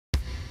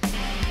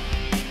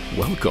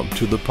Welcome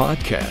to the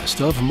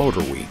podcast of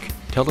MotorWeek,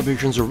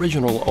 television's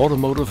original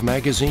automotive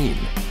magazine.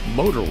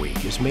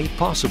 MotorWeek is made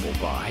possible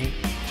by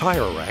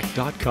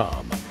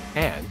TireRack.com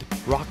and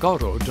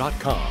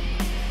RockAuto.com.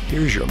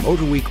 Here's your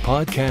MotorWeek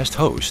podcast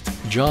host,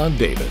 John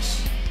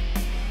Davis.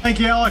 Thank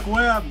you, Alec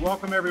Webb.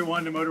 Welcome,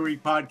 everyone, to MotorWeek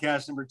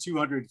podcast number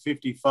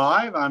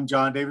 255. I'm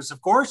John Davis,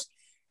 of course,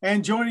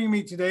 and joining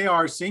me today,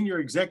 our senior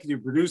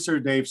executive producer,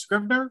 Dave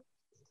Scrivener.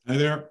 Hi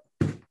there.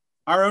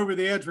 Our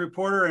over-the-edge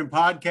reporter and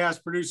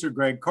podcast producer,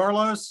 Greg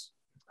Carlos.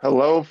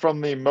 Hello from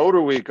the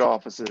MotorWeek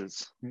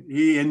offices.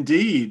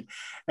 Indeed.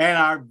 And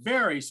our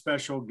very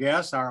special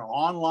guest, our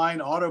online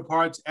auto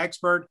parts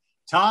expert,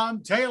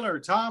 Tom Taylor.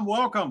 Tom,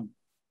 welcome.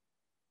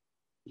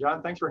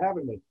 John, thanks for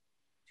having me.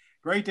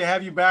 Great to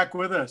have you back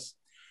with us.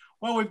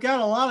 Well, we've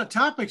got a lot of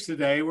topics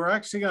today. We're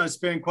actually going to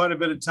spend quite a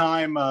bit of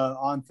time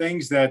on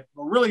things that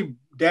are really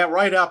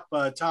right up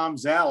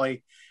Tom's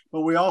alley.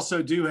 But we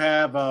also do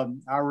have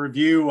our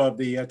review of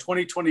the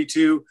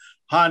 2022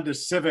 Honda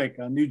Civic,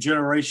 a new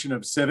generation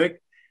of Civic.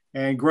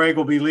 And Greg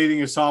will be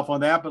leading us off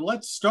on that. But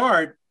let's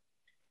start.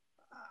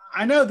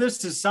 I know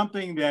this is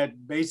something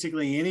that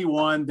basically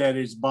anyone that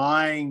is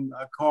buying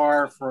a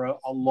car for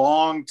a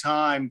long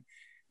time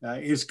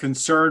is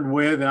concerned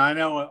with. And I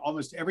know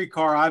almost every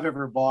car I've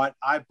ever bought,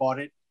 I bought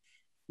it,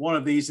 one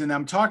of these. And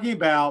I'm talking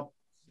about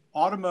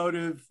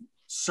automotive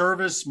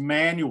service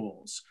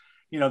manuals.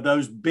 You know,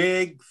 those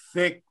big,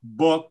 thick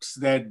books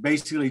that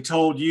basically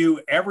told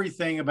you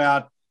everything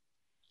about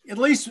at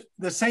least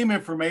the same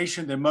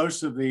information that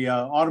most of the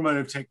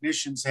automotive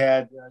technicians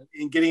had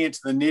in getting into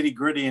the nitty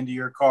gritty into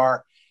your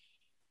car.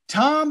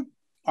 Tom,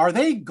 are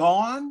they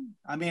gone?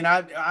 I mean,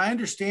 I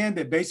understand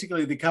that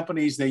basically the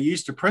companies that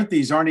used to print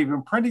these aren't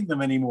even printing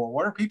them anymore.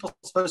 What are people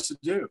supposed to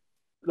do?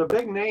 The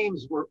big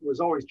names was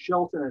always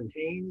Chilton and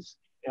Haynes.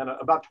 And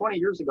about 20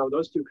 years ago,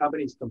 those two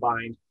companies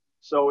combined.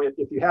 So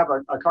if you have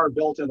a car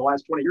built in the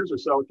last 20 years or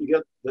so, if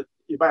you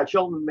buy a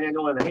Chilton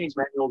manual and a Haynes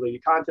manual, the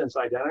content's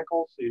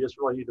identical. So you just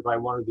really need to buy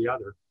one or the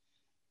other.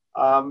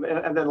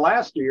 And then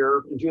last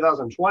year in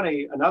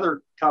 2020,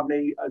 another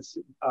company,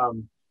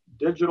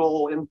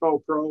 Digital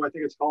Info Pro, I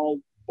think it's called,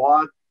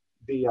 bought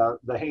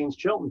the Haynes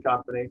Chilton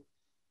company.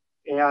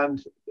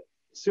 And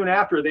soon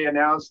after, they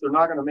announced they're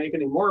not going to make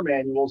any more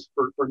manuals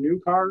for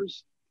new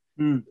cars.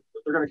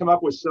 They're going to come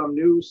up with some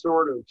new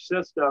sort of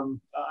system.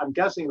 I'm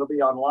guessing it'll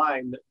be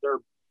online.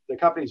 The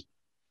company's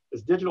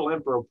is Digital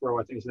Info Pro,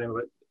 I think is the name of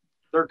it.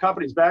 Their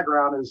company's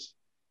background is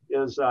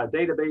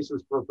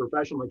databases for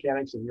professional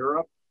mechanics in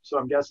Europe. So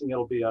I'm guessing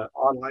it'll be an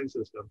online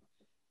system.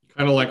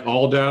 Kind of like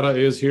All Data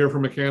is here for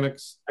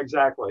mechanics.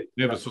 Exactly.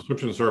 You have a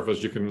subscription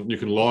service. You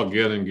can log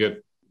in and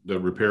get the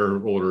repair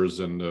orders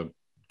and the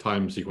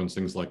time sequence,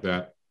 things like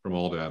that from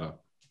All Data.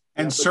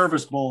 And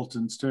service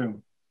bulletins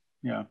too.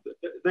 Yeah.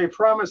 They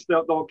promise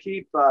that they'll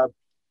keep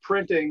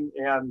printing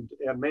and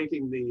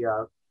making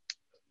the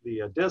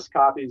disc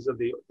copies of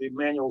the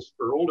manuals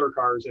for older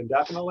cars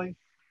indefinitely.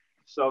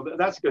 So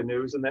that's good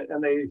news. And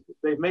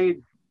they've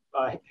made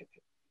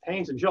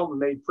Haynes and Chilton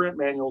made print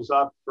manuals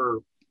up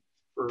for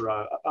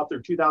up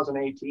through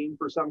 2018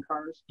 for some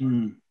cars.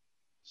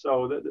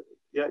 So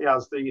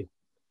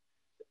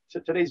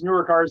today's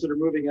newer cars that are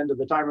moving into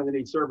the time when they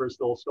need service,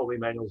 there'll still be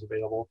manuals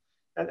available.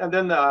 And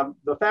then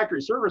the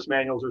factory service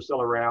manuals are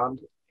still around,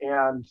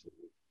 and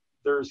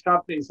there's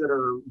companies that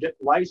are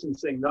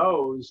licensing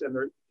those, and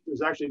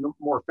there's actually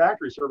more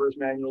factory service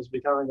manuals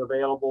becoming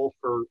available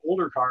for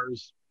older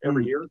cars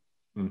every year.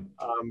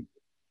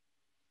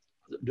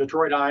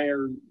 Detroit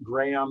Iron,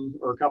 Graham,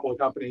 or a couple of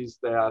companies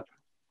that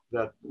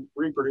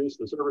reproduce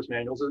the service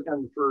manuals,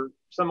 and for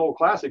some old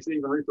classics, they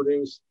even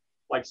reproduce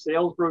like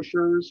sales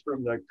brochures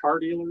from the car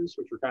dealers,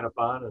 which are kind of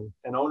fun,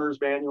 and owner's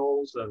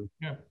manuals, and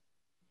yeah.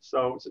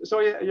 So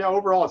yeah,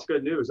 overall, it's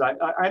good news. I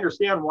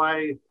understand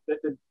why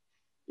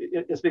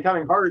it's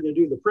becoming harder to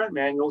do the print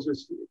manuals.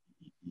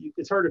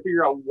 It's hard to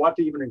figure out what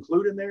to even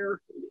include in there.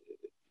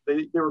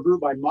 They were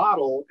grouped by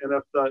model, and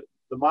if the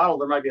model,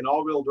 there might be an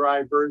all-wheel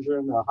drive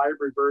version, a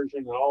hybrid version,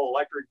 an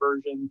all-electric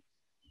version.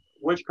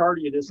 Which car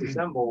do you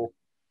disassemble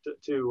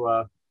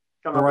to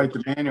come up with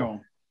the manual?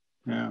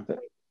 Yeah.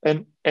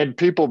 And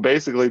people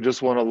basically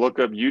just want to look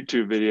up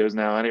YouTube videos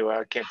now anyway.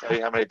 I can't tell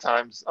you how many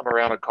times I'm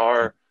around a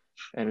car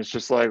and it's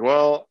just like,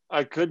 well,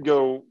 I could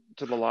go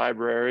to the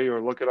library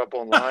or look it up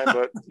online,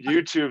 but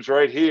YouTube's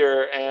right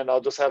here and I'll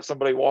just have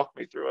somebody walk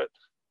me through it.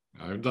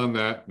 I've done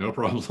that. No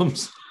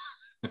problems.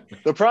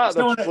 The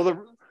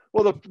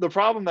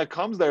problem that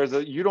comes there is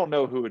that you don't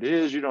know who it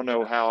is. You don't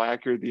know how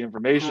accurate the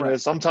information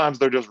is. Sometimes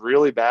they're just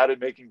really bad at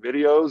making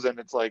videos and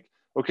it's like,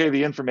 okay,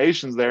 the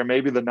information's there.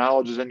 Maybe the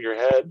knowledge is in your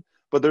head,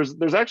 but there's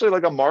actually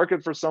like a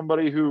market for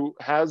somebody who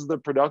has the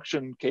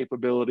production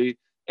capability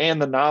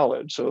and the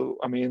knowledge. So,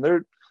 I mean,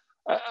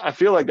 I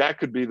feel like that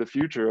could be the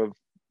future of,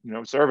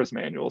 service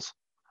manuals.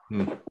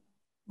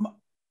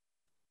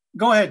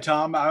 Go ahead,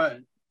 Tom. I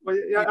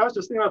was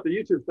just thinking about the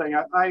YouTube thing.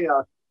 I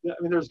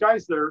mean, there's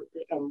guys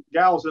and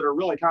gals that are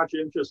really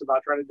conscientious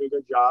about trying to do a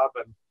good job.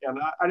 And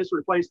I just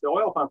replaced the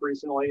oil pump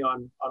recently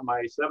on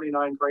my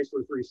 79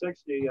 Chrysler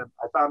 360. And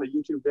I found a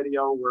YouTube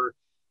video where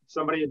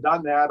somebody had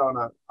done that on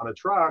a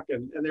truck,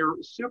 and they were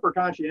super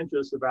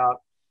conscientious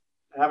about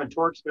having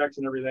torque specs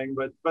and everything,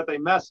 but they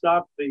messed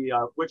up the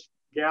which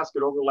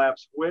gasket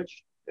overlaps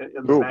which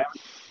in the back.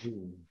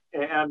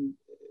 And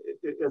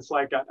it's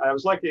like I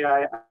was lucky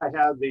I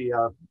had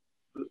the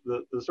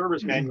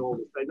service manual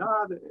to say,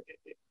 no,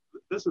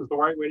 this is the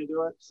right way to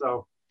do it.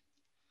 So,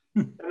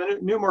 and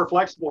then new, more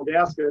flexible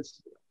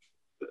gaskets,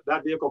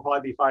 that vehicle will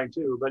probably be fine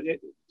too. But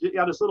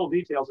just little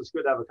details. It's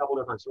good to have a couple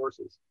different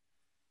sources.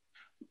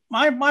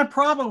 My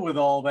problem with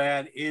all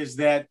that is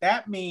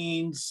that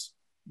means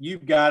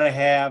you've got to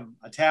have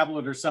a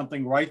tablet or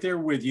something right there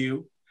with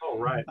you. Oh,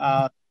 right.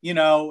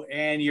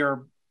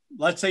 And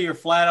let's say you're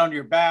flat on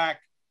your back.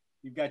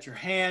 You've got your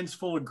hands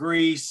full of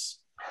grease.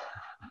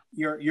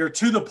 You're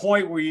to the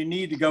point where you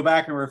need to go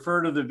back and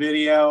refer to the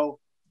video.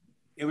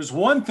 It was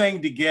one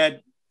thing to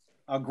get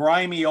a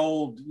grimy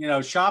old,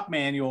 shop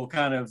manual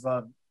kind of,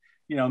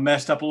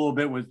 messed up a little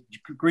bit with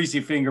greasy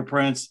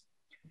fingerprints.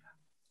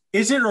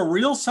 Is it a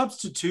real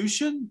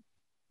substitution?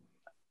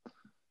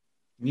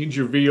 You need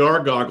your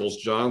VR goggles,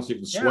 John, so you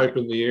can swipe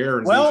in the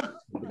air.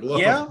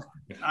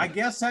 I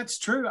guess that's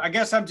true. I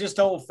guess I'm just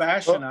old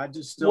fashioned. I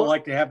just still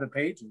like to have the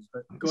pages.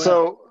 But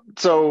go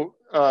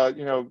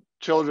ahead.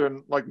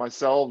 Children like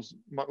myself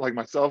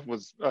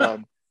was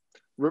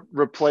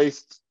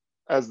replaced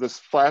as this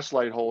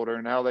flashlight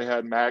holder. Now they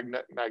had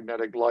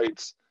magnetic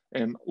lights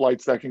and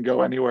lights that can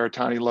go anywhere,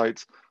 tiny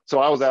lights. So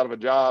I was out of a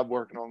job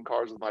working on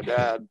cars with my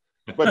dad.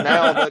 But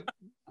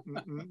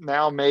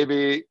now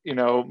maybe,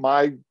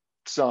 my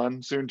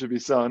son, soon to be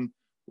son,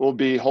 will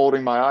be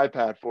holding my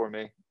iPad for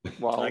me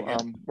while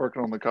I'm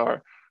working on the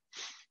car.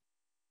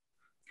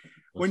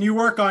 When you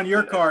work on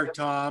your car,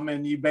 Tom,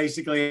 and you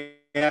basically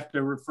have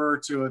to refer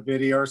to a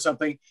video or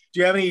something, do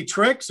you have any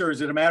tricks, or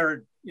is it a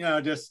matter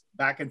of, just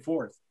back and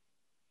forth?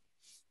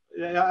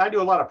 Yeah, I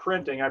do a lot of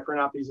printing. I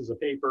print out pieces of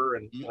paper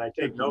and I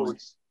take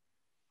notes.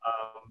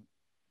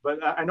 But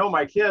I know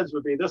my kids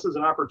would be, this is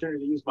an opportunity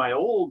to use my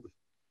old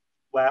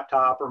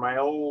laptop or my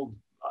old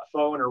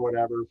phone or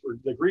whatever for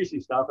the greasy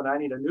stuff. And I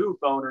need a new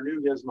phone or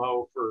new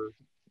gizmo for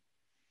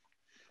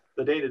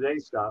the day-to-day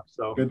stuff.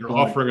 So they're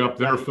offering up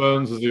their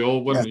phones as the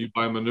old one and you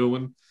buy them a new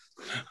one.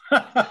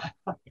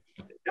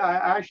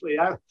 Yeah,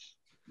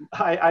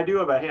 I do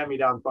have a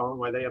hand-me-down phone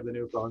where they have the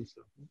new phone.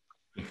 So.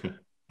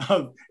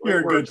 Oh,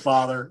 you're a good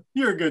father.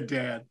 You're a good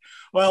dad.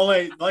 Well,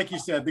 like you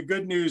said, the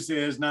good news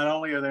is not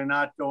only are they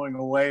not going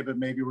away, but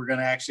maybe we're going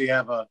to actually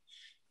have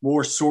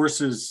more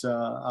sources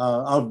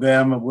of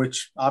them, of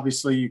which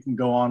obviously you can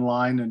go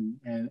online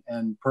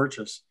and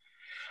purchase.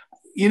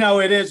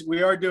 It is.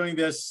 We are doing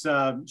this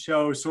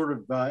show sort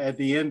of at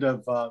the end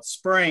of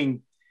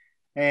spring,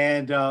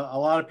 and a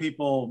lot of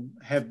people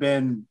have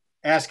been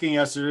asking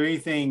us, is there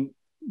anything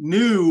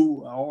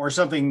new or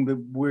something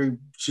that we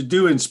should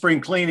do in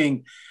spring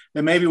cleaning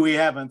that maybe we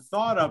haven't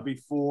thought of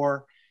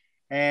before?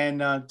 And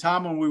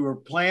Tom, when we were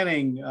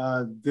planning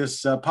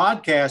this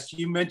podcast,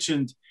 you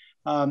mentioned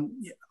a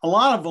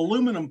lot of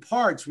aluminum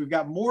parts. We've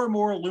got more and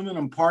more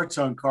aluminum parts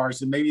on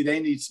cars, and maybe they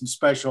need some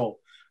special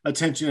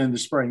attention in the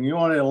spring. You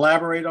want to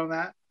elaborate on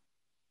that?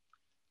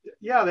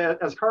 Yeah,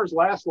 as cars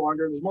last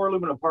longer, there's more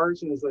aluminum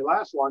parts, and as they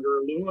last longer,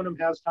 aluminum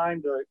has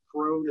time to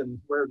corrode and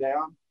wear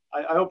down.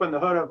 I opened the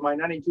hood of my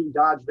 92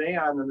 Dodge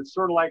van, and it's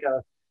sort of like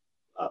a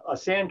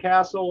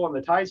sandcastle, and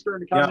the tie's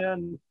starting to come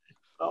in.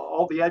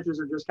 All the edges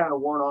are just kind of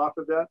worn off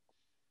a bit.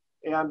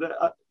 And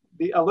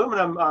the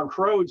aluminum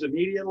corrodes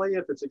immediately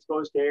if it's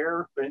exposed to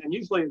air. And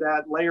usually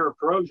that layer of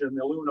corrosion,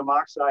 the aluminum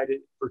oxide,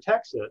 it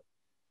protects it.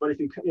 But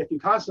if you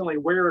constantly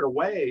wear it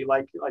away,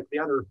 like the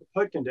under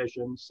hood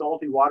conditions,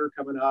 salty water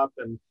coming up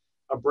and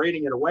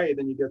abrading it away,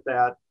 then you get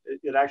that,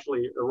 it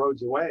actually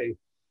erodes away.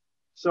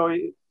 So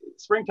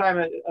springtime,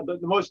 the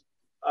most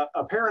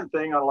apparent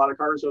thing on a lot of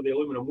cars are the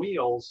aluminum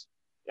wheels.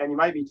 And you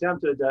might be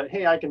tempted to,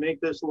 hey, I can make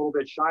this a little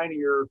bit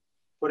shinier,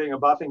 putting a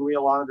buffing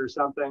wheel on it or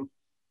something.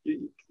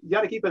 You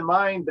got to keep in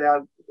mind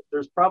that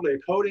there's probably a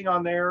coating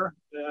on there.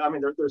 I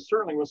mean, there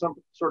certainly was some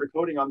sort of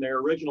coating on there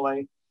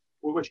originally,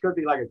 which could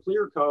be like a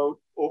clear coat,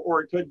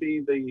 or it could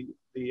be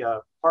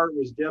the part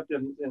was dipped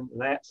in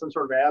some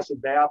sort of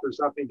acid bath or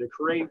something to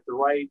create the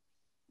right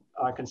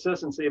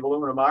consistency of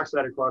aluminum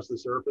oxide across the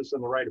surface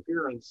and the right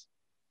appearance.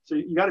 So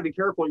you got to be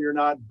careful you're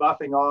not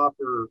buffing off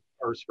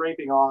or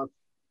scraping off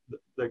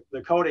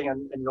the coating,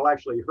 and you'll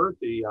actually hurt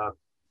the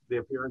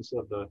appearance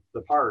of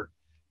the part.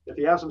 If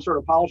you have some sort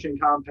of polishing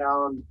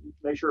compound,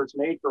 make sure it's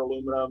made for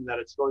aluminum, that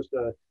it's supposed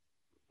to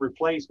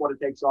replace what it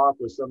takes off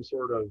with some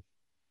sort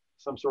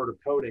of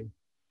coating.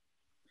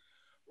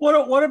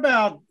 What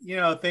about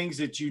things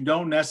that you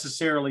don't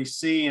necessarily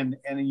see and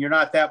you're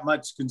not that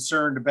much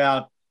concerned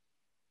about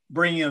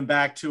bringing them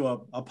back to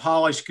a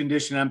polished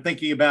condition? I'm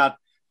thinking about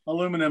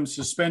aluminum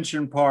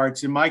suspension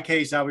parts. In my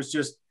case, I was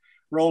just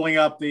rolling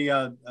up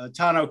the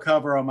tonneau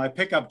cover on my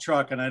pickup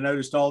truck, and I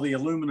noticed all the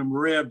aluminum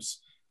ribs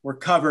were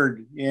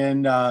covered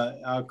in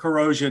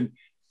corrosion.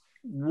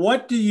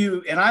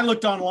 And I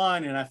looked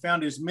online and I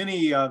found as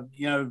many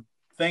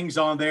things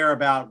on there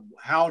about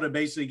how to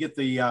basically get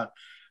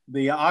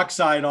the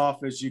oxide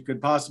off as you could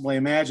possibly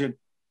imagine.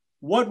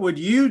 what would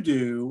you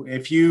do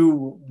if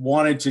you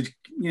wanted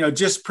to,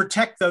 just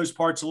protect those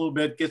parts a little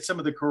bit, get some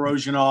of the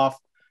corrosion off,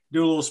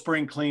 do a little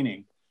spring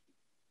cleaning?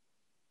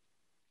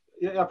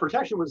 Yeah,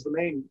 protection was the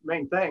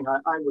main thing.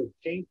 I would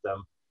paint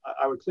them.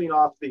 I would clean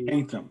off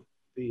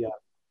the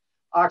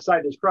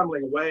oxide that's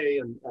crumbling away,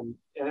 and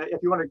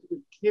if you want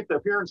to keep the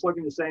appearance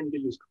looking the same, you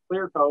can use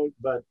clear coat.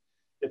 But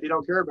if you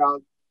don't care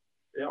about,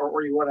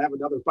 or you want to have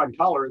another fun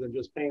color, then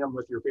just paint them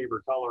with your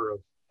favorite color of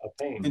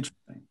paint.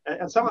 Interesting.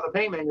 And some of the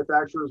paint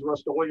manufacturers,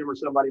 Rust-Oleum or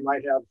somebody,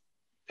 might have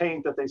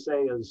paint that they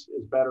say is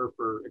better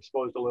for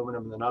exposed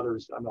aluminum than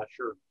others. I'm not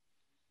sure.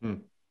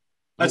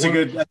 That's a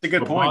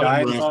good point. I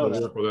hadn't thought of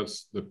that.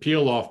 That's the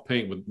peel off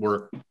paint would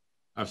work.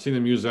 I've seen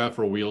them use that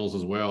for wheels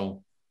as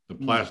well. The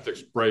plastic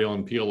spray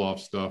on peel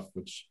off stuff,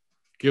 which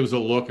gives a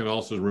look and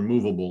also is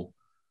removable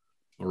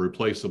or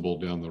replaceable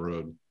down the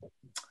road.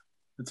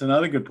 That's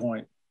another good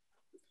point.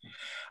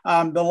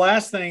 The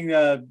last thing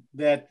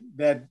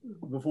that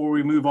before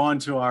we move on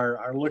to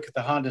our look at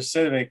the Honda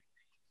Civic,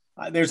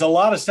 there's a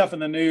lot of stuff in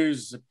the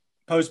news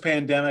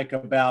post-pandemic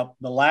about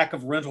the lack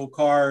of rental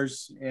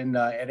cars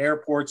at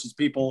airports as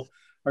people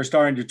are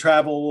starting to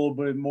travel a little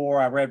bit more.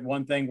 I read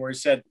one thing where it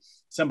said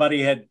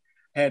somebody had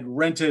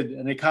rented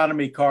an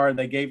economy car and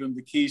they gave them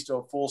the keys to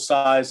a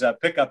full-size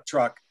pickup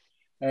truck.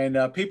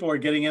 And people are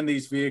getting in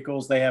these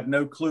vehicles. They have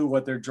no clue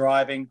what they're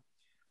driving.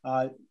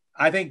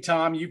 I think,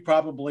 Tom, you've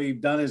probably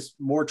done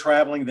more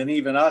traveling than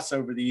even us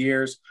over the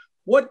years.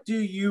 What do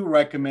you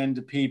recommend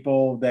to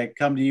people that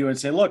come to you and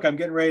say, look, I'm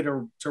getting ready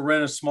to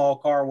rent a small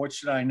car. What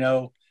should I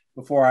know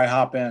before I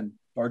hop in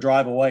or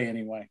drive away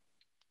anyway?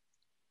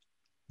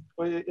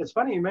 Well, it's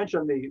funny you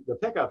mentioned the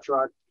pickup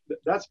truck.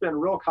 That's been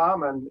real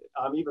common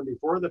even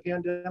before the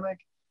pandemic.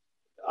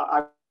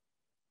 I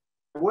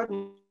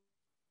wouldn't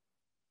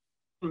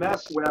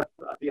mess with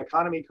the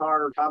economy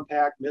car,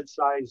 compact,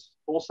 mid-size,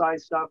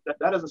 full-size stuff. That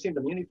doesn't seem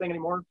to mean anything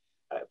anymore.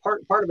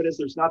 Part of it is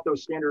there's not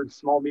those standard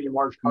small, medium,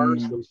 large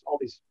cars. There's all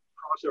these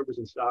crossovers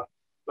and stuff.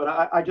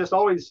 But I just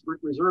always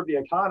reserve the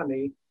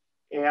economy.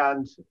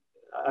 And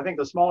I think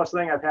the smallest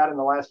thing I've had in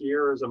the last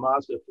year is a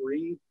Mazda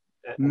 3.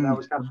 And that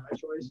was kind of my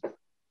choice.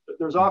 But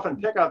there's often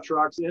pickup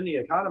trucks in the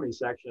economy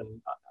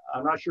section.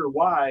 I'm not sure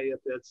why, if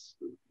it's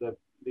the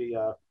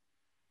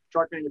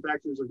truck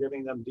manufacturers are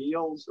giving them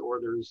deals, or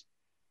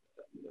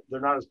they're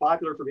not as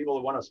popular for people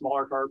that want a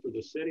smaller car for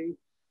the city.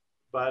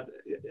 But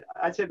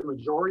I'd say the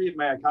majority of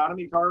my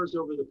economy cars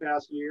over the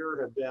past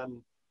year have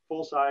been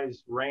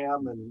full-size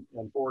Ram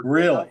and Ford.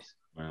 Really?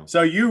 Wow.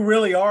 So you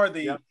really are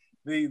the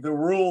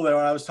rule that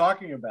I was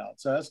talking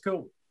about. So that's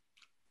cool.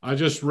 I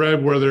just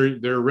read where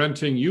they're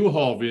renting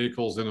U-Haul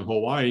vehicles in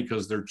Hawaii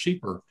because they're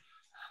cheaper.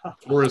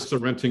 Tourists are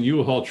renting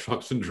U-Haul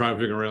trucks and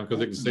driving around because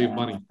they can save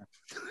money.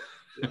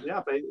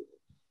 Yeah,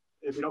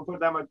 if you don't put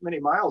that many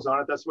miles on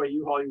it, that's the way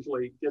U-Haul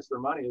usually gets their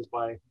money, is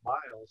by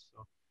miles.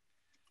 So.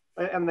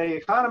 And the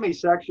economy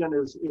section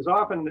is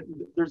often,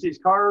 there's these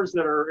cars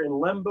that are in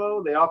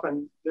limbo. They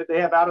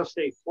have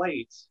out-of-state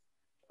plates,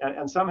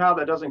 and somehow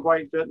that doesn't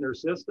quite fit in their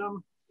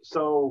system.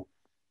 So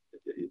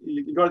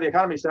you go to the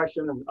economy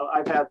section, and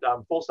I've had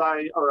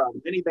full-size or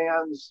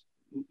minivans.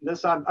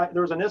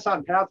 There was a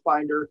Nissan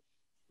Pathfinder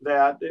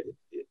that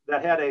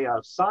had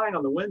a sign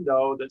on the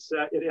window that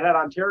said, it had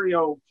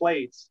Ontario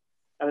plates,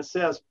 and it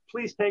says,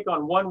 "Please take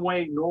on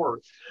one-way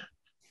north."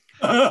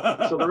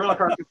 So the rental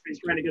car company's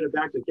trying to get it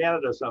back to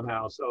Canada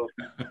somehow. So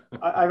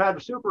I've had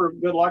super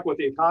good luck with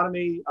the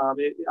economy.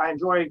 I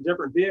enjoy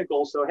different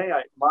vehicles. So, hey,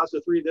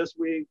 Mazda 3 this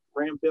week,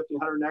 Ram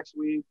 1500 next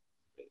week.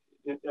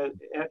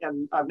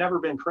 And I've never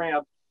been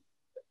cramped.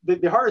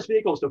 The hardest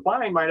vehicles to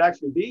find might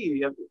actually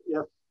be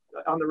if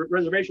on the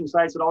reservation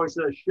sites, it always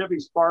says Chevy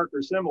Spark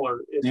or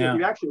similar. If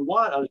you actually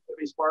want a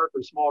Chevy Spark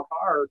or small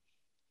car,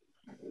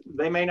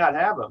 they may not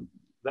have them.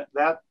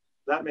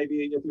 That may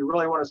be, if you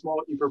really want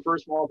you prefer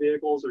small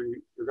vehicles, or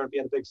you're going to be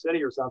in a big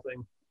city or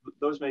something,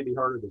 those may be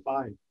harder to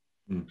find.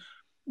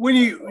 When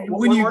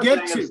you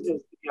get to,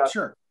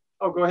 sure.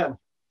 Oh, go ahead.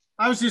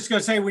 I was just going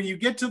to say, when you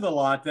get to the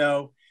lot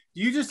though,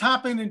 do you just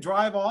hop in and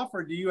drive off,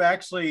 or do you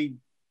actually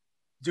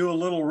do a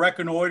little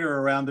reconnoiter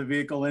around the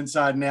vehicle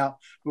inside and out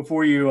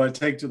before you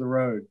take to the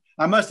road?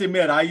 I must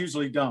admit, I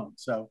usually don't.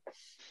 So.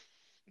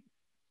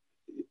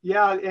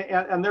 Yeah.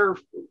 And there,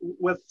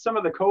 with some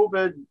of the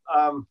COVID,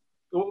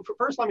 well,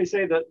 first, let me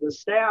say that the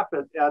staff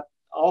at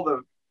all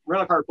the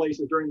rental car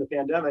places during the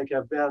pandemic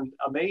have been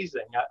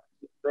amazing.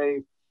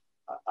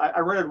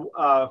 I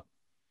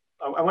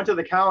went to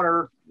the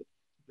counter.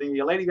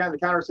 The lady behind the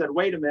counter said,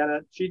 "Wait a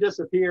minute." She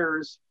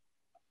disappears.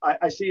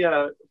 I see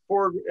a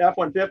Ford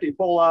F-150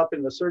 pull up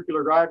in the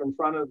circular drive in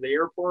front of the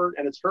airport,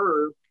 and it's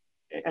her,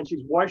 and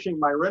she's washing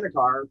my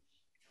rent-a-car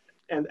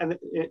and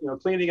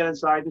cleaning it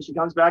inside. And she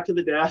comes back to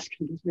the desk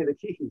and gives me the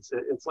keys.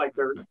 It's like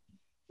they're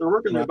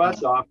working their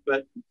butts off,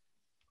 but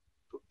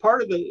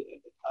part of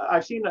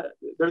I've seen that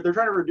they're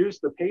trying to reduce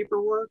the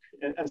paperwork,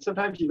 and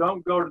sometimes you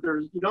don't go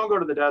to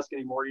the desk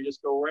anymore. You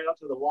just go right up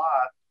to the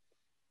lot.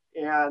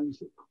 And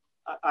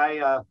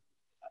I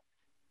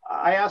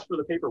asked for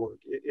the paperwork.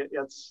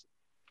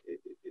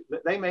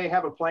 they may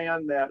have a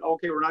plan that,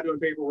 okay, we're not doing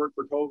paperwork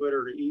for COVID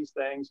or to ease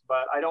things,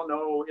 but I don't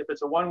know if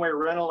it's a one-way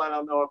rental. I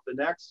don't know if the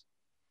next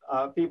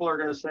people are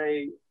going to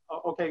say,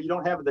 okay, you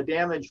don't have the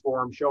damage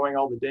form showing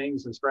all the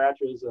dings and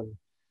scratches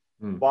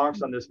and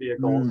bonks on this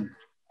vehicle.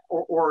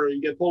 Or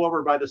you get pulled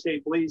over by the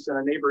state police in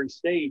a neighboring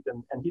state,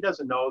 and he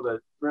doesn't know that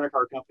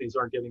rent-a-car companies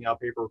aren't giving out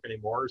paperwork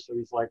anymore. So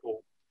he's like,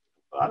 well,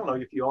 I don't know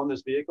if you own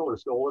this vehicle or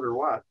stole it or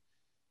what.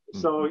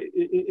 So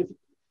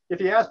if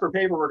you ask for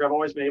paperwork, I've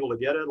always been able to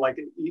get it. Like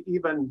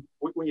even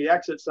when you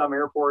exit some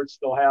airports,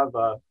 they'll have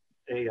a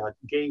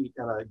gate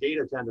and a gate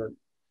attendant.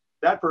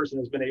 That person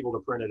has been able to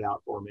print it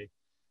out for me.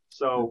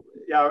 So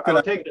yeah, I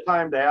would take the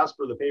time to ask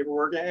for the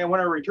paperwork. And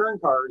when I return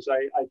cars,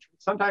 I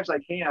sometimes I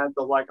can't.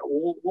 They'll like,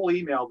 we'll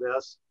email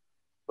this,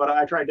 but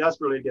I try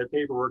desperately to get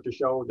paperwork to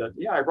show that,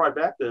 yeah, I brought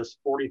back this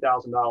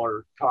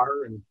 $40,000 car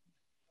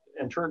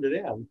and turned it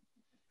in.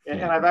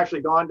 And I've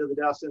actually gone to the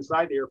desk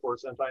inside the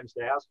airport sometimes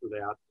to ask for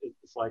that.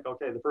 It's like,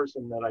 okay, the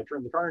person that I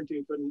turned the car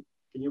into can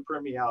you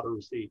print me out a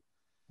receipt?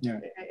 Yeah.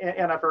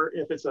 And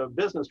if it's a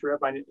business trip,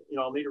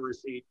 I'll need a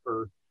receipt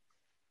for,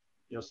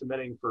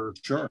 submitting for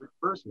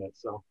reimbursement.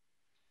 So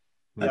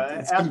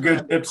yeah, some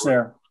good tips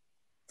there.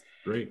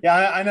 Great.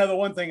 Yeah, I know the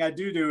one thing I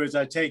do is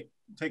I take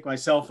my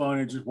cell phone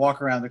and just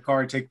walk around the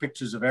car and take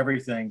pictures of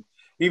everything,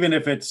 even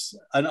if it's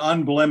an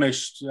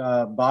unblemished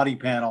body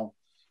panel,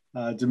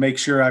 to make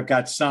sure I've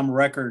got some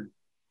record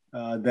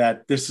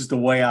that this is the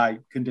way I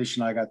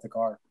got the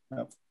car.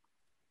 Yep.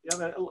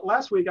 Yeah,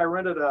 last week I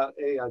rented a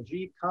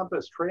Jeep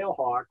Compass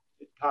Trailhawk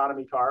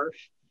economy car.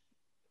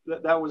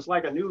 That was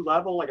like a new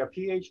level, like a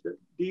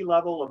PhD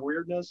level of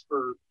weirdness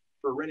for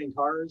renting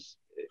cars.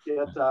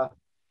 It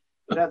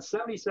had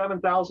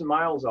 77,000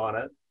 miles on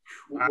it,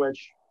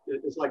 which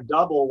is like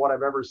double what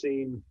I've ever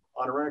seen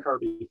on a rent-a-car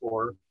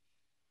before.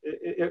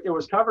 It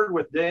was covered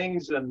with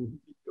dings and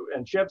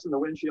chips in the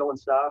windshield and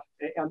stuff.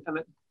 And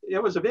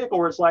it was a vehicle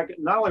where it's like,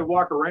 not only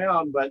walk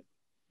around, but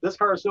this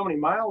car has so many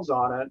miles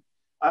on it.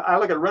 I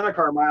look at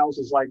rent-a-car miles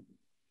as like,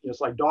 it's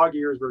like dog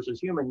years versus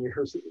human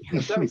years.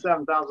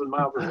 77,000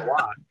 miles is a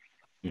lot.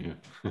 Yeah.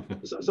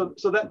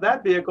 so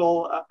that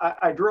vehicle,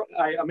 I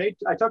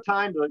took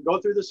time to go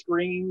through the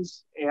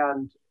screens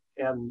and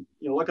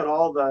look at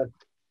all the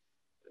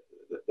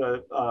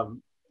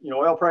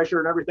oil pressure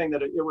and everything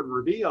that it would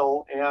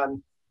reveal.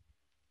 And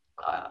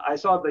I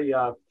saw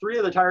the 3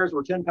 of the tires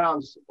were 10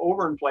 pounds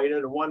overinflated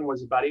and one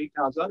was about 8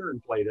 pounds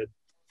underinflated.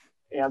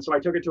 And so I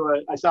took it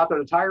I stopped at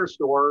a tire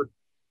store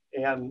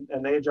and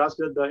they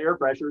adjusted the air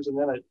pressures, and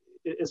then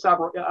it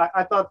stopped.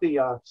 I thought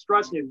the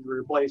struts needed to be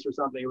replaced or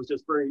something. It was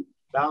just very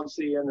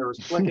bouncy, and there was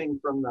clicking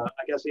from the,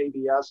 I guess,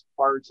 ABS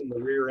parts in the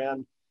rear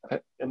end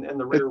and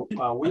the rear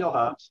wheel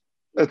hubs.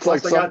 It's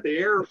once I got the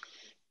air.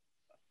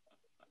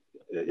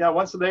 Yeah,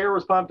 once the air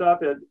was pumped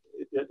up, it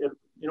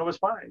was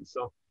fine.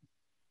 So.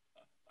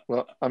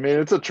 Well, I mean,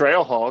 it's a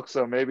trail hawk,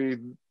 so maybe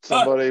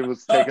somebody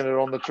was taking it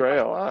on the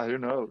trail. Who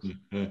knows?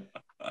 I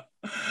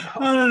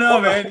don't know,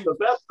 man. The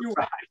best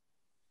ride.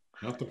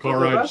 Not the car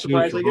ride. I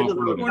wonder if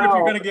you're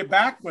going to get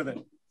back with it.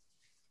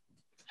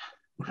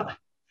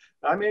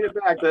 I made it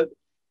back. The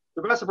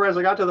best surprise,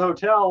 I got to the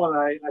hotel and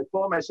I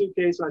pull out my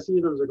suitcase and I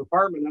see there was a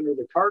compartment under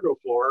the cargo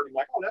floor. I'm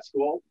like, oh, that's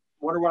cool.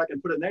 Wonder what I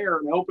can put in there.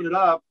 And I open it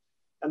up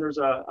and there's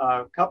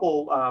a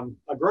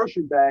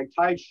grocery bag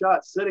tied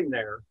shut sitting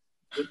there,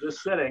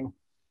 just sitting.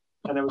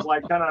 And it was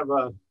like kind of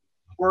a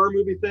horror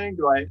movie thing.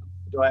 Do I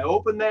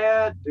open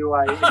that? Do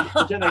I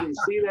pretend I didn't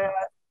see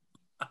that?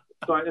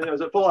 So is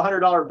it full of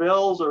 $100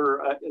 bills,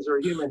 or is there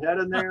a human head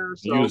in there?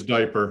 So, used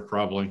diaper,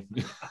 probably.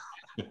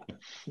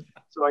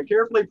 So I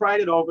carefully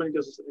pried it open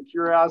because of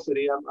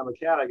curiosity. I'm a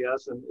cat, I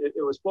guess, and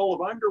it was full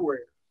of underwear.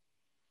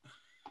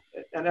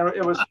 And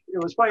it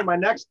was funny. My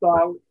next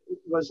thought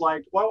was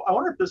like, well, I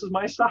wonder if this is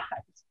my size.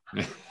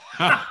 At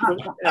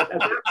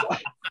that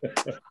point,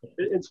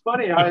 it's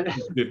funny how it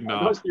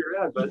goes to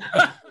your head, but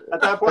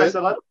at that point I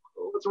said,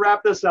 let's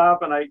wrap this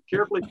up, and I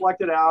carefully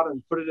collected it out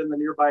and put it in the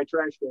nearby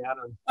trash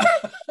can.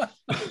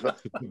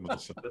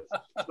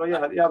 So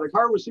yeah, the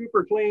car was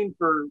super clean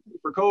for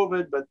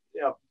COVID, but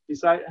yeah,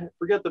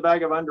 forget the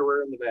bag of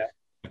underwear in the back.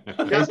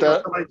 I guess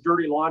somebody's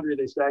dirty laundry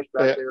they stashed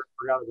back there.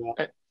 Forgot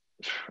about.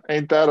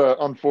 Ain't that an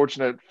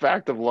unfortunate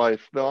fact of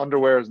life? The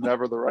underwear is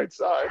never the right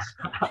size.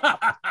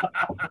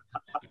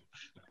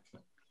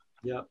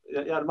 Yeah,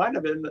 it might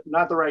have been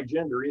not the right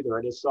gender either.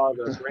 I just saw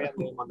the brand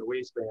name on the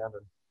waistband.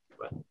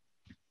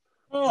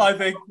 Well, I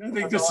think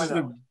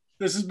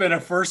this has been a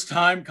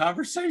first-time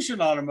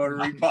conversation on a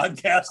MotorWeek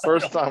podcast.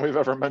 First time we've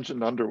ever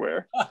mentioned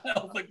underwear. I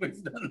don't think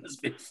we've done this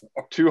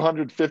before.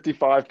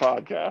 255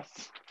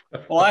 podcasts.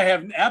 Well, I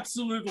have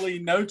absolutely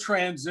no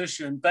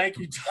transition. Thank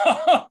you,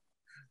 Tom.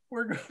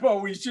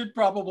 We should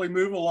probably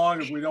move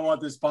along if we don't want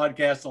this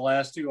podcast to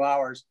last 2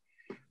 hours.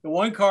 The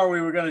one car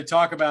we were going to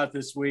talk about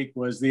this week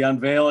was the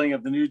unveiling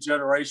of the new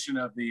generation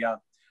of the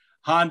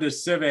Honda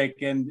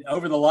Civic. And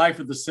over the life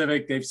of the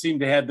Civic, they've seemed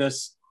to have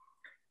this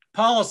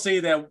policy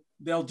that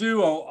they'll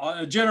do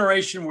a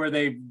generation where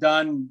they've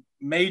done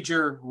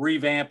major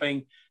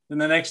revamping. then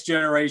the next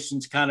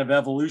generation's kind of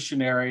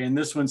evolutionary, and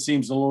this one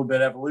seems a little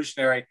bit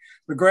evolutionary.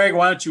 But Greg,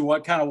 why don't you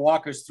kind of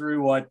walk us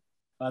through what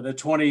the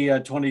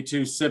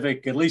 2022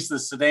 Civic, at least the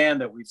sedan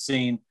that we've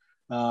seen,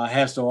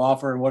 has to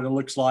offer, and what it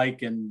looks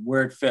like and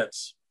where it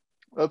fits?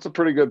 That's a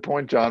pretty good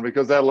point, John,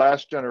 because that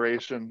last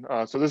generation,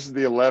 so this is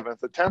the 11th,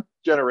 the 10th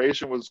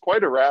generation was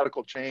quite a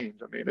radical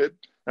change. I mean,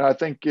 and I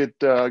think it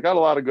got a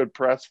lot of good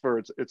press for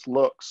its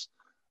looks.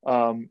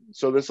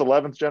 So this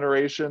 11th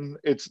generation,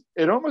 it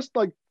almost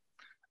like,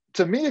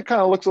 to me, it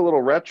kind of looks a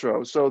little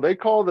retro. So they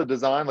call the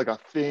design like a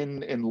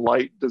thin and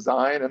light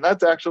design. And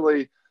that's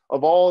actually,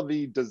 of all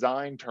the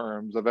design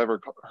terms I've ever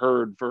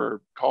heard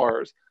for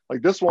cars,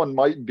 like this one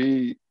might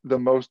be the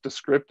most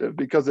descriptive,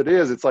 because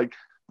it's like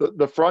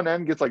the front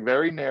end gets like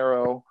very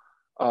narrow.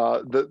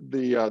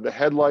 The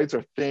headlights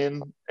are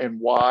thin and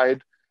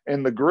wide,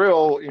 and the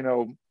grille,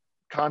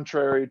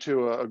 contrary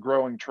to a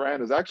growing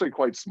trend, is actually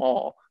quite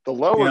small. The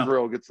lower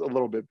grille gets a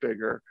little bit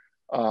bigger,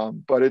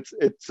 but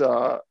it's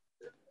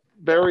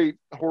very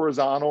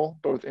horizontal,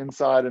 both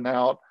inside and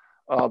out.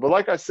 But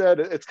like I said,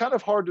 it's kind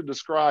of hard to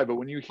describe, but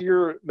when you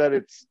hear that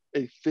it's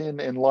a thin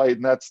and light,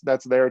 and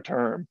that's their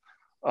term,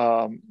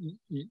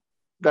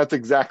 that's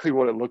exactly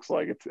what it looks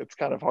like. It's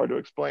kind of hard to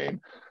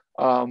explain.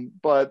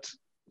 But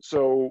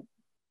so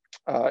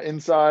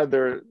inside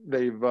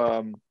they've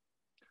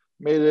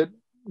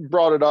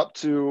brought it up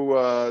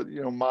to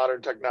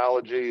modern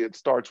technology. It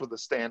starts with a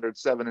standard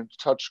 7-inch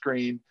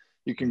touchscreen.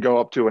 You can go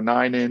up to a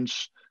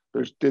 9-inch.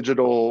 There's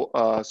digital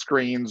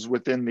screens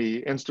within the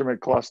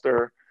instrument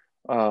cluster.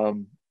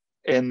 And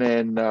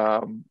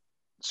then,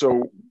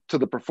 so to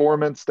the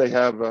performance, they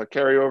have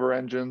carryover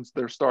engines.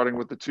 They're starting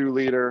with the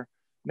 2-liter,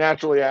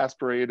 naturally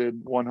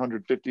aspirated,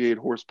 158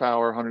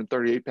 horsepower,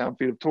 138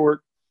 pound-feet of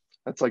torque.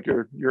 That's like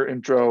your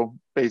intro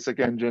basic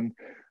engine.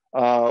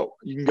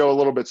 You can go a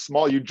little bit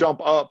small. You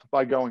jump up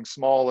by going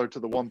smaller to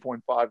the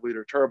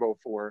 1.5-liter turbo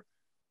 4.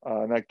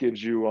 And that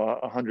gives you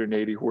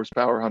 180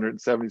 horsepower,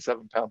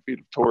 177 pound-feet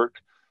of torque,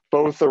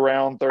 both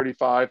around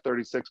 35,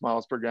 36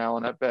 miles per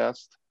gallon at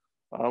best,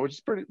 which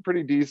is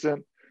pretty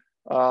decent.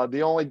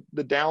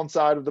 The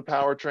downside of the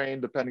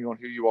powertrain, depending on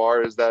who you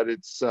are, is that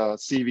it's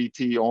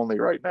CVT only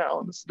right now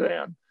in the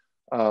sedan.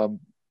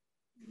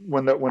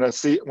 When an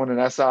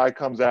SI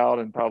comes out,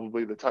 and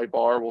probably the Type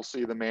R will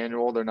see the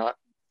manual, they're not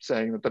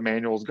saying that the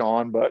manual's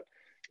gone, but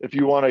if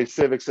you want a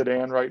Civic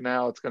sedan right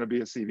now, it's going to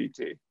be a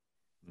CVT.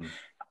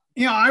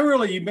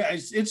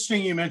 It's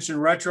interesting you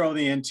mentioned retro,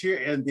 the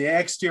interior and the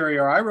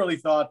exterior. I really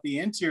thought the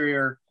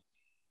interior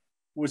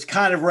was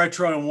kind of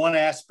retro in one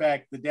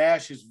aspect. The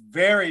dash is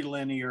very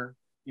linear.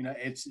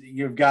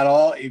 You've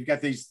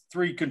got these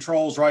 3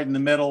 controls right in the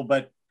middle,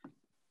 but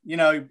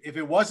if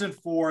it wasn't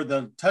for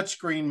the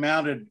touchscreen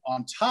mounted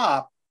on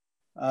top,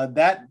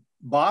 that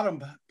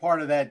bottom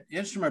part of that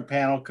instrument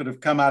panel could have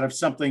come out of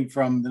something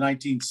from the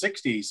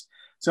 1960s.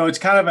 So it's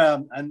kind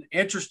of an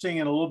interesting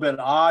and a little bit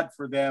odd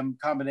for them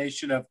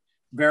combination of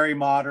very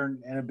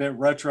modern and a bit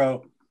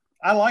retro.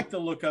 I like the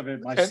look of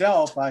it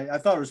myself. I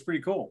thought it was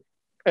pretty cool.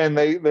 And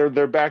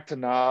they're back to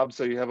knobs.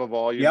 So you have a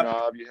volume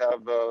knob, you have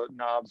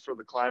knobs for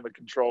the climate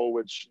control,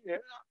 which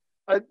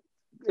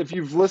if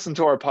you've listened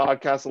to our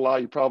podcast a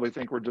lot, you probably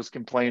think we're just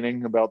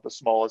complaining about the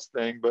smallest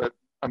thing. But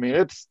I mean,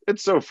 it's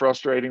so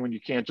frustrating when you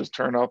can't just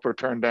turn up or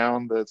turn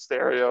down the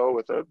stereo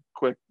with a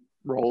quick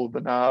roll of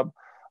the knob.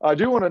 I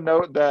do want to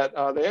note that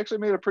they actually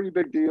made a pretty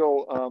big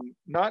deal,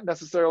 not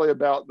necessarily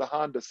about the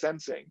Honda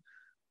sensing,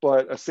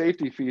 but a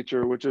safety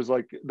feature, which is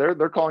like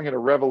they're calling it a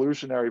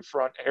revolutionary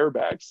front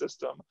airbag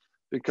system,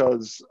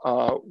 because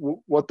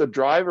what the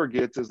driver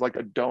gets is like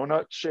a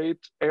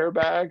donut-shaped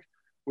airbag,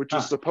 which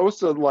is supposed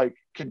to like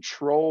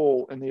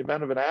control, in the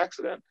event of an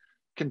accident,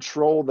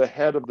 control the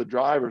head of the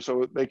driver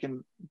so they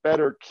can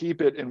better keep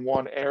it in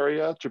one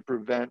area to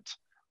prevent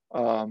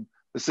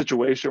the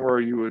situation where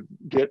you would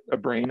get a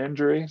brain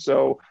injury.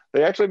 So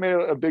they actually made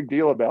a big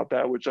deal about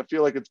that, which I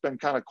feel like it's been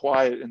kind of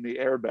quiet in the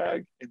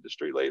airbag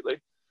industry lately.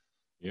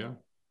 Yeah.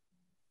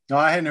 No,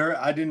 I hadn't heard.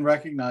 I didn't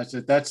recognize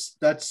it. That's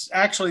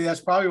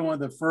probably one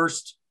of the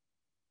first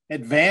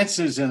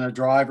advances in a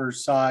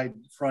driver's side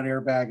front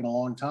airbag in a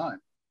long time.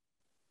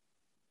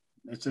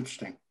 It's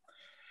interesting.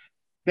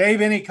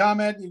 Dave, any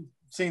comment? You've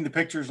seen the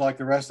pictures like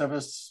the rest of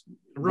us.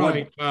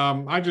 Right.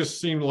 I just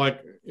seemed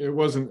like it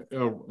wasn't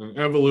an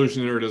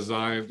evolutionary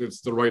design. It's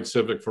the right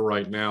Civic for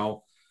right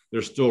now.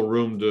 There's still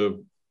room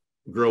to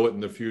grow it in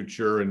the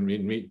future and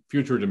meet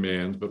future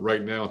demands. But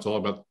right now, it's all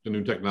about the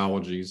new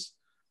technologies,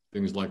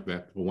 things like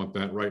that. People want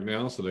that right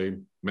now. So they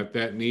met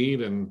that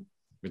need, and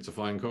it's a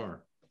fine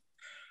car.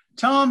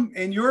 Tom,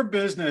 in your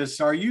business,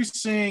 are you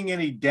seeing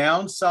any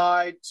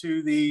downside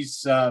to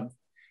these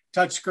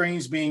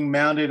touchscreens being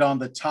mounted on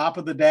the top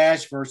of the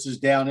dash versus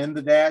down in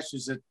the dash?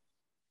 Is it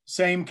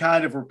same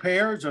kind of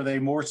repairs? Are they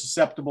more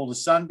susceptible to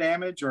sun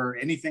damage or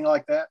anything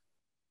like that?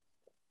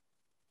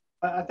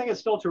 I think it's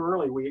still too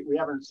early. We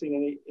haven't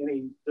seen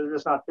any. They're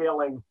just not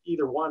failing,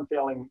 either one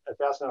failing at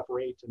fast enough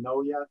rate to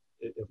know yet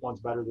if one's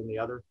better than the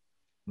other.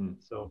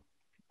 So,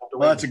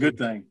 well, that's a good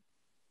thing.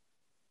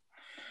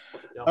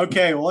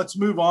 Okay, well, let's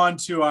move on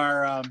to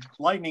our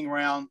lightning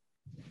round.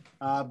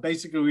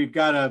 Basically, we've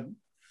got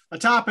a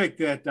topic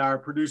that our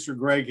producer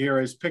Greg here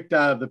has picked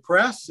out of the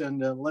press, and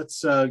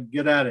let's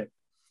get at it.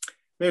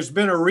 There's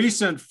been a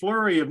recent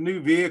flurry of new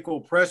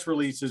vehicle press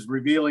releases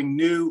revealing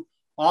new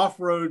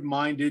off-road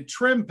minded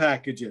trim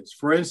packages.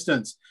 For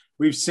instance,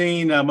 we've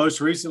seen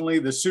most recently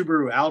the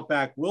Subaru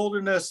Outback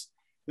Wilderness.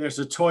 There's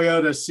a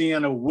Toyota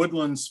Sienna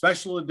Woodland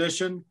Special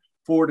Edition,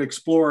 Ford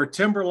Explorer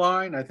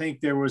Timberline. I think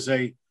there was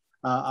a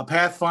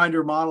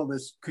Pathfinder model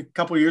this a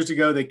couple of years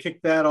ago. They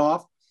kicked that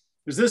off.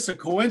 Is this a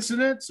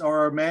coincidence,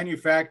 or are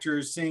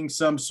manufacturers seeing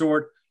some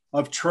sort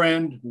of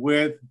trend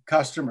with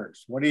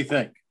customers? What do you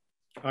think?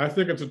 I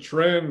think it's a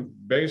trend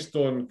based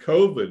on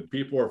COVID.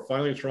 People are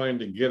finally trying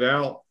to get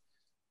out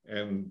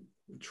and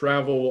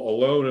travel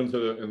alone into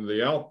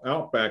the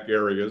outback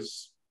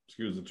areas,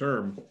 excuse the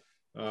term.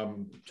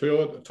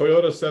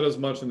 Toyota said as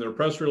much in their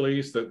press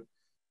release that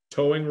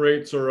towing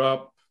rates are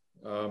up.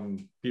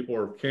 People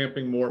are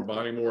camping more,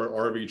 buying more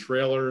RV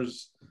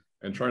trailers,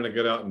 and trying to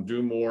get out and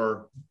do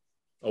more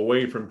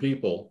away from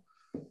people,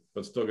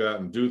 but still get out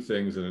and do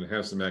things and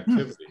have some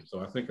activity. So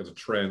I think it's a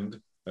trend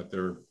that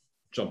they're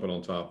jumping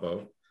on top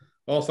of.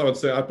 Also, I would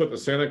say I put the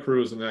Santa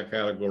Cruz in that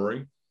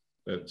category,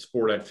 that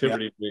sport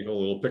activity vehicle,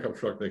 little pickup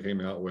truck they came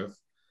out with.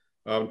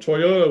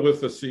 Toyota with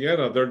the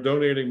Sienna, they're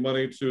donating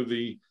money to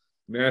the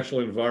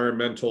National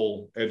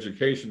Environmental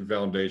Education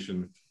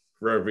Foundation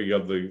for every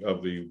of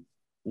the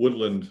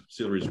Woodland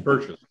series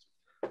purchased,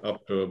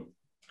 up to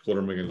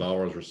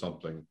 $250,000 or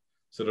something.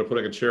 So they're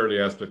putting a charity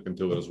aspect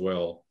into it as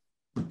well.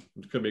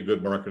 It could be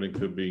good marketing,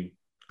 could be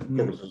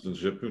corporate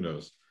citizenship, who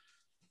knows?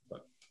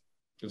 But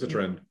it's a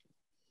trend.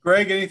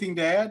 Greg, anything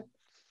to add?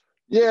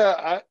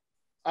 Yeah,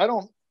 I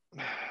don't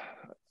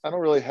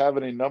really have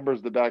any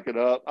numbers to back it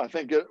up. I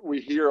think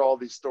we hear all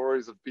these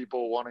stories of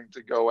people wanting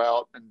to go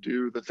out and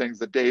do the things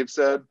that Dave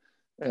said,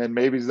 and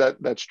maybe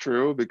that's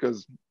true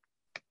because,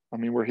 I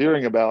mean, we're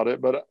hearing about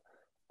it, but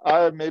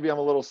maybe I'm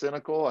a little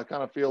cynical. I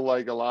kind of feel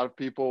like a lot of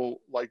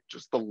people like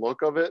just the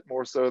look of it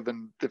more so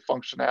than the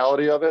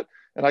functionality of it.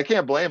 And I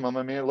can't blame them.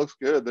 I mean, it looks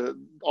good. The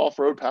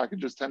off-road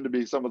packages tend to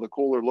be some of the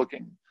cooler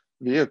looking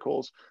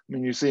vehicles. I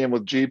mean, you see them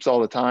with Jeeps all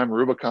the time,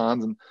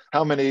 Rubicons, and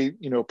how many,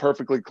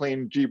 perfectly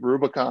clean Jeep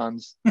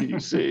Rubicons do you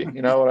see?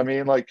 You know what I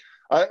mean? Like,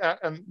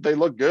 and they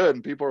look good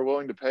and people are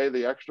willing to pay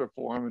the extra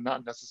for them and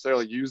not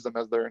necessarily use them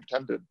as they're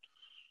intended.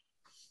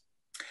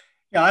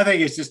 Yeah, I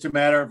think it's just a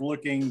matter of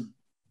looking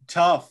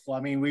tough. I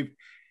mean,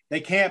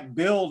 they can't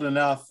build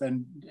enough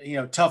and,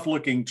 tough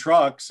looking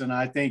trucks. And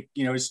I think,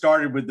 it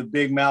started with the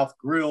big mouth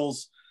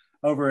grills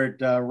over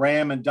at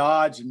Ram and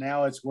Dodge, and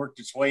now it's worked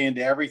its way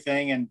into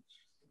everything. And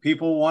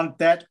people want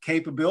that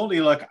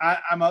capability. Look,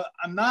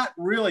 I'm not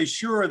really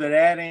sure that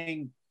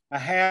adding a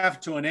half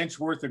to an inch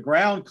worth of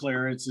ground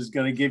clearance is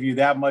going to give you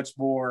that much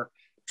more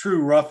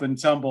true rough and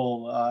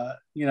tumble,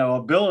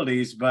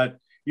 abilities. But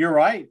you're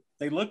right;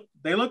 they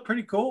look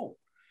pretty cool.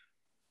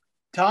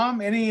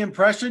 Tom, any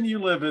impression? You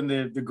live in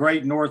the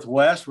great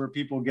Northwest, where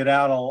people get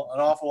out an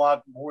awful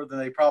lot more than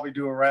they probably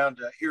do around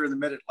here in the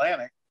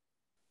Mid-Atlantic.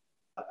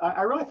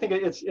 I really think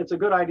it's a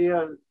good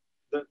idea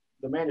that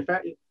the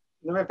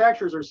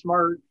manufacturers are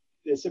smart.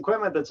 It's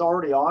equipment that's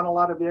already on a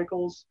lot of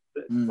vehicles.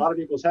 A lot of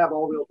vehicles have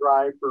all-wheel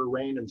drive for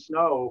rain and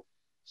snow.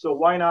 So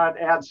why not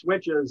add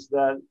switches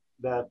that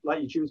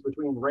let you choose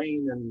between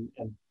rain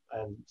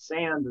and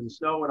sand and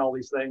snow and all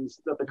these things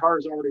that the car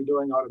is already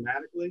doing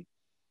automatically?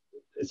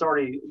 It's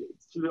already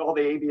through all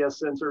the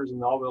ABS sensors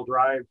and the all-wheel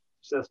drive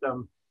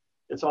system.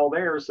 It's all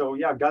there. So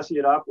yeah, gussy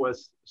it up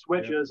with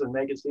switches and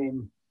make it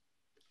seem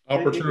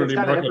opportunity it's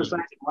kind marketing. of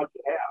emphasizing what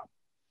you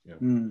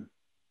have. Yeah.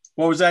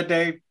 What was that,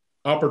 Dave?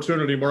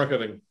 Opportunity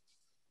marketing.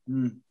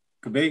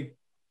 Could be.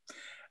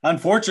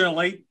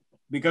 Unfortunately,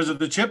 because of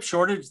the chip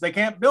shortage, they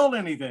can't build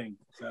anything.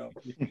 So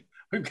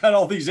we've got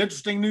all these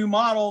interesting new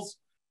models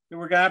that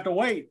we're gonna have to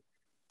wait.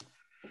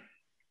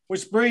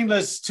 Which brings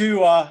us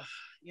to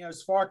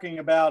sparking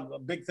about a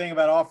big thing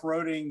about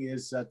off-roading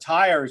is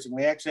tires. And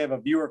we actually have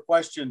a viewer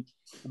question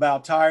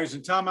about tires.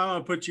 And Tom, I'm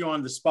going to put you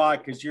on the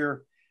spot because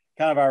you're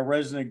kind of our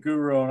resident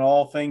guru on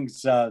all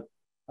things have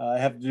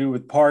to do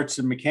with parts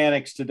and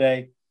mechanics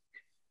today.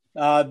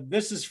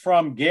 This is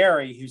from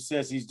Gary, who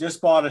says he's just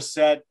bought a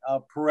set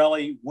of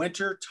Pirelli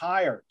winter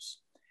tires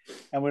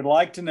and would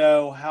like to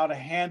know how to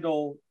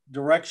handle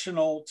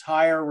directional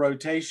tire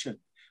rotation.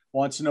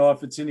 Wants to know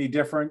if it's any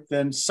different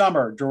than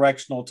summer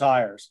directional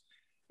tires.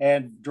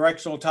 And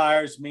directional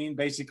tires mean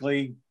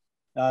basically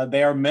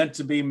they are meant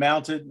to be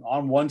mounted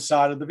on one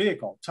side of the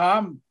vehicle.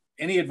 Tom,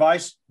 any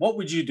advice? What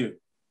would you do?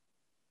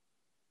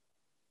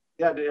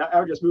 Yeah, I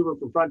would just move them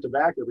from front to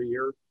back every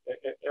year.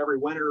 Every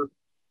winter,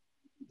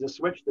 just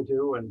switch the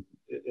two, and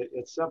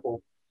it's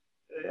simple.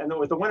 And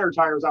with the winter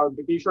tires, I would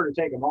be sure to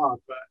take them off,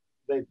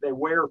 but they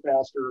wear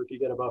faster if you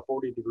get above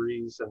 40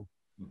 degrees and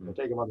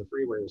take them on the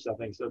freeway or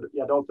something. So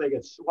yeah, don't think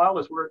it's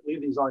wildest work.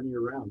 Leave these on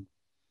year round.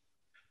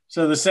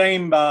 So the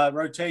same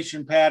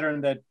rotation pattern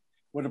that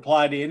would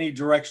apply to any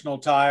directional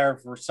tire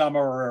for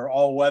summer or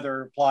all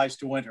weather applies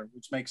to winter,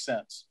 which makes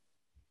sense.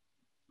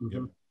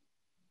 Yep.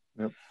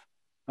 Yep.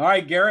 All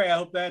right, Gary, I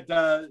hope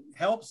that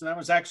helps. And that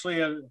was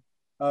actually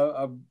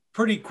a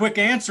pretty quick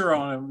answer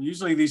on them.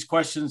 Usually these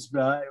questions,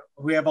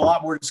 we have a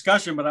lot more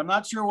discussion, but I'm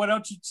not sure what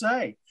else you'd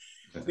say.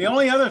 The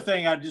only other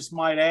thing I just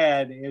might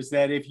add is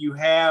that if you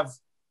have,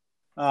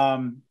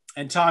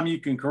 and Tom, you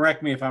can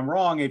correct me if I'm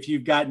wrong, if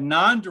you've got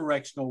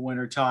non-directional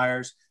winter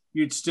tires,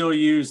 you'd still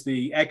use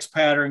the X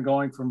pattern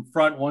going from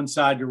front one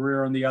side to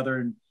rear on the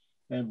other,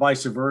 and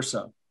vice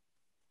versa.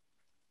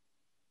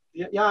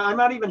 Yeah, I'm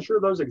not even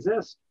sure those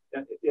exist.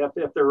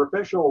 If they're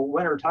official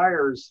winter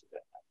tires,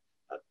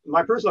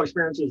 my personal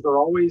experience is they're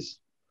always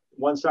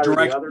one side or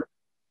the other.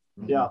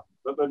 Yeah,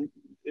 but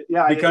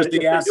yeah, because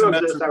the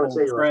asymmetrical I would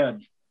say tread.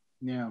 Right.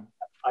 Yeah,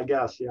 I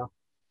guess.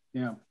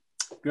 Yeah.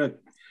 Good.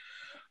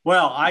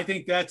 Well, I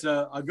think that's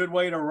a good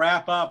way to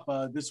wrap up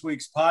this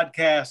week's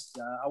podcast.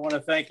 I want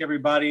to thank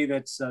everybody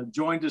that's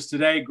joined us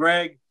today.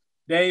 Greg,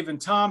 Dave,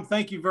 and Tom,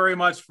 thank you very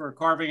much for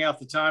carving out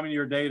the time in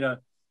your day to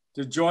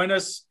join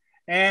us.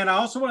 And I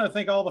also want to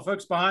thank all the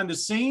folks behind the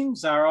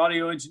scenes, our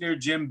audio engineer,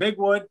 Jim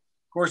Bigwood,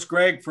 of course,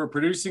 Greg, for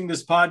producing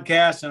this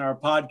podcast, and our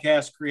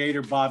podcast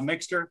creator, Bob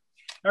Mixter.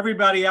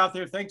 Everybody out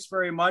there, thanks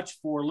very much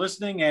for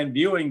listening and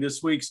viewing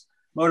this week's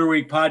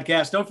MotorWeek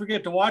podcast. Don't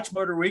forget to watch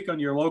MotorWeek on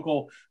your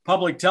local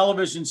public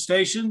television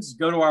stations.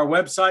 Go to our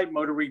website,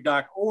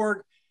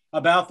 motorweek.org.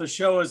 About the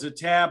show is a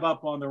tab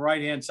up on the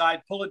right-hand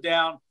side. Pull it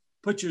down,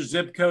 put your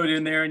zip code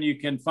in there, and you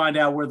can find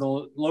out where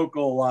the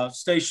local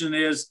station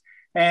is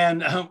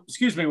and,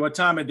 what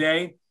time of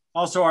day.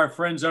 Also, our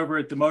friends over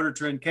at the Motor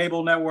Trend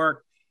Cable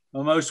Network.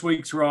 Most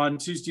weeks we're on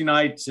Tuesday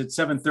nights at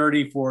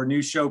 7:30 for a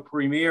new show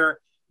premiere,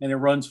 and it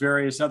runs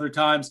various other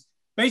times.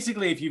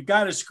 Basically, if you've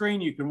got a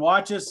screen, you can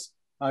watch us.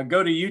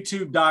 Go to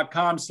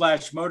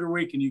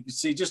youtube.com/MotorWeek, and you can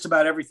see just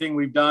about everything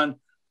we've done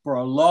for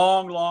a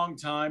long, long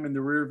time in the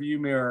rearview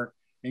mirror,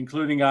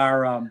 including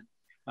our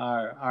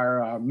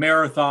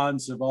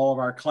marathons of all of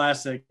our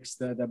classics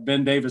that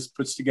Ben Davis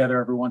puts together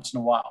every once in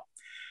a while.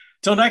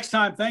 Till next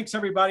time, thanks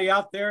everybody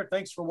out there.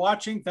 Thanks for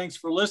watching, thanks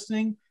for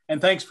listening,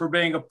 and thanks for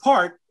being a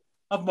part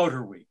of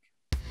MotorWeek.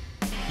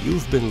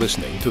 You've been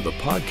listening to the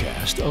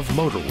podcast of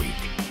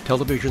MotorWeek,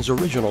 television's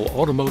original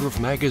automotive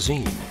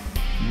magazine.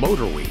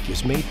 MotorWeek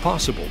is made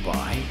possible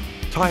by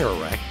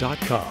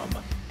TireRack.com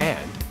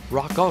and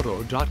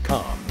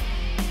RockAuto.com.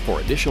 For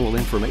additional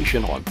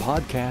information on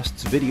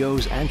podcasts,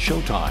 videos, and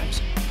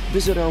showtimes,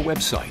 visit our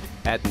website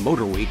at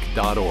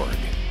MotorWeek.org.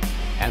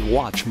 And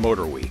watch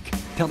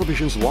MotorWeek,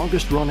 television's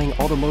longest-running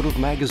automotive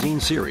magazine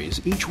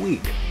series each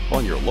week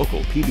on your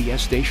local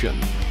PBS station.